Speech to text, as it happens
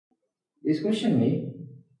इस क्वेश्चन में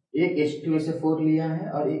एक H2SO4 लिया है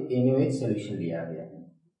और एक NaOH सोल्यूशन लिया गया है।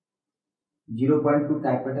 0.2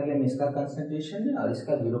 कैपिटल M इसका कंसंट्रेशन है और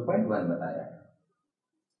इसका 0.1 बताया है।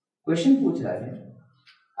 क्वेश्चन पूछ रहा है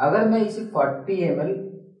अगर मैं इसे 40 ml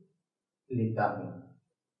लेता हूं,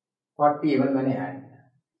 40 ml मैंने ऐड किया,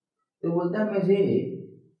 तो बोलता है मुझे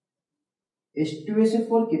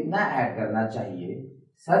H2SO4 कितना ऐड करना चाहिए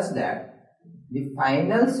such that the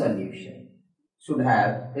final solution should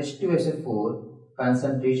have H2SO4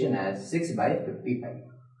 concentration as 6/55।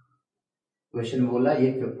 Question बोला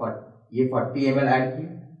ये 40 ml ऐड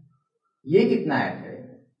किया, ये कितना ऐड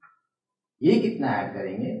करेंगे, ये कितना ऐड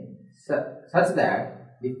करेंगे such that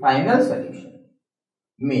the final solution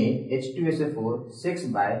में H2SO4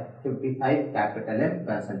 6/55 कैपिटल M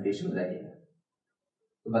कंसंट्रेशन रहेगा।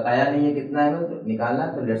 तो बताया नहीं है कितना है, तो निकालना,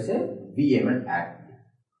 तो लेट से VML ऐड किया,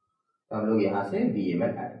 तो हम लोग यहां से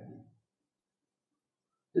VML ऐड किया।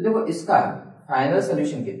 तो देखो इसका फाइनल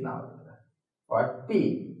सोल्यूशन कितना होगा, 40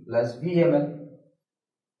 प्लस VML।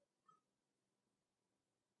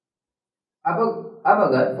 अब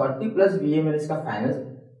अगर 40 प्लस VML इसका फाइनल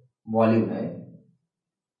वॉल्यूम है,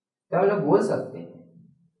 तो हम लोग बोल सकते हैं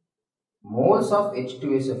मोल्स ऑफ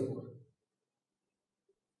H2SO4,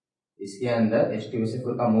 इसके अंदर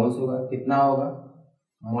H2SO4 का मोल्स होगा, कितना होगा,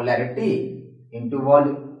 molarity into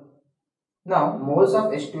volume. Now moles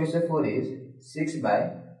of H2SO4 is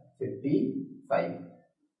 6/55,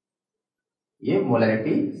 ये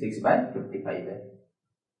मोलैरिटी 6/55 है,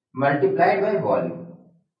 मल्टीप्लाइड बाय वॉल्यूम।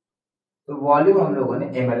 तो वॉल्यूम हम लोगों ने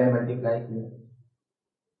ml में मल्टीप्लाई किया,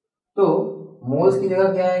 तो मोल्स की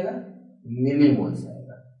जगह क्या आएगा, मिलीमोल्स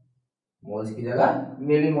आएगा, मोल्स की जगह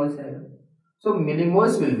मिलीमोल्स आएगा। सो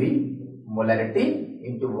millimoles will be molarity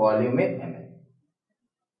into volume में ml।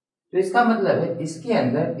 तो इसका मतलब है इसके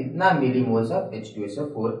अंदर इतना मिलीमोल्स ऑफ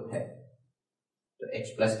H2SO4 है। तो H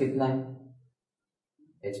प्लस कितना है,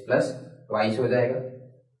 H प्लस ट्वाइस हो जाएगा,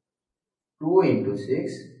 2 into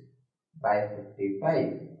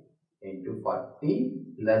 6/55 into 40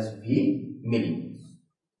 plus V millimoles.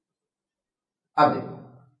 अब देखो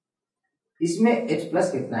इसमें H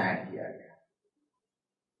प्लस कितना ऐड किया गया,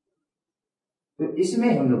 तो इसमें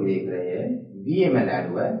हम लोग देख रहे हैं VML ऐड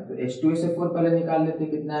हुआ है, तो H2SO4 पहले निकाल लेते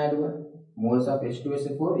कितना ऐड हुआ, मोल्स ऑफ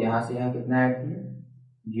H2SO4 यहां से यहां कितना ऐड किया,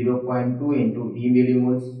 0.2 इंटू V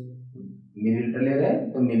मिलीमोल्स, मिलीलीटर ले रहे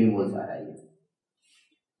हैं तो मिलीमोल्स आ रहा है,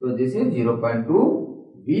 तो this is 0.2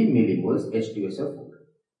 V millimoles H2SO4।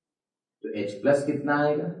 तो H प्लस कितना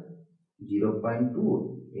आएगा, 0.2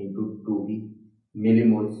 into 2V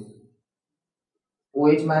millimoles.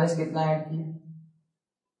 OH minus कितना ऐड किया,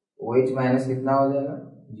 OH माइनस कितना हो जाएगा,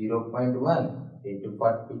 0.1 इंटू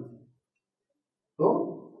 40, तो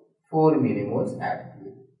 4 मिलीमोल्स ऐड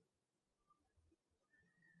किए।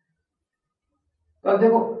 तो अब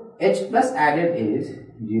देखो H plus added is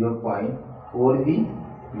 0.4V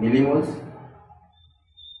millimoles,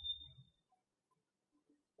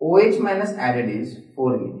 OH minus added is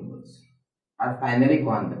 4 millimoles, और फाइनली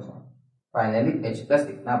कौन बचा, फाइनली H प्लस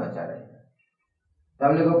कितना बचा रहेगा। तो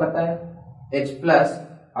हम लोगों को पता है H प्लस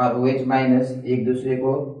और OH माइनस एक दूसरे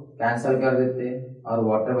को कैंसल कर देते हैं और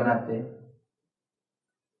वाटर बनाते हैं।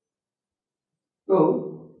 तो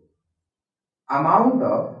amount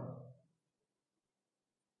of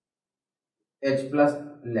H plus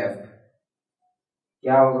left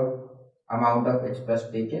क्या होगा, amount of H plus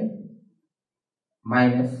taken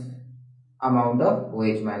minus amount of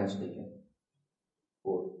OH minus taken,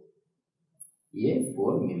 4, ये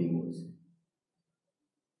 4 मिलीमोल्स।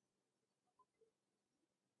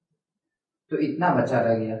 तो इतना बचा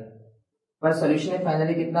रह गया, पर सॉल्यूशन में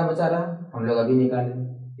फाइनली कितना बचा रहा हम लोग अभी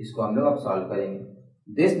निकालेंगे, इसको हम लोग अब सॉल्व करेंगे।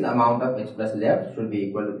 This amount of H plus left should be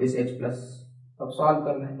equal to this H plus. अब सॉल्व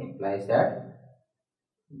करना है, implies that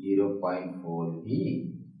 0.4V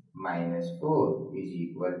minus 4 is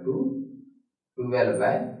equal to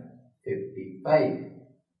 12/55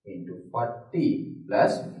 into 40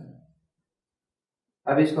 plus.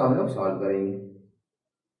 अब इसको हम लोग सॉल्व करेंगे,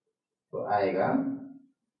 तो आएगा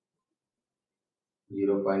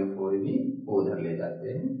 0.4V उधर ले जाते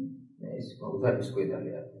हैं, इसको उधर, इसको इधर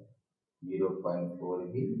ले जाते हैं,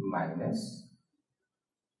 0.4V minus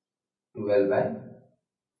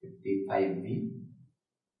 12/55V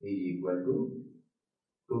is equal to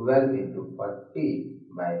 12 into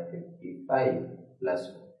 40/55 plus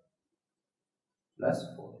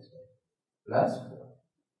 4।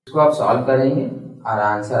 इसको आप सॉल्व करेंगे और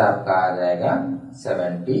आंसर आपका आ जाएगा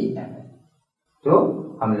 70 ml। तो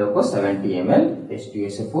हम लोग को 70 ml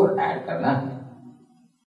H2SO4 ऐड करना है।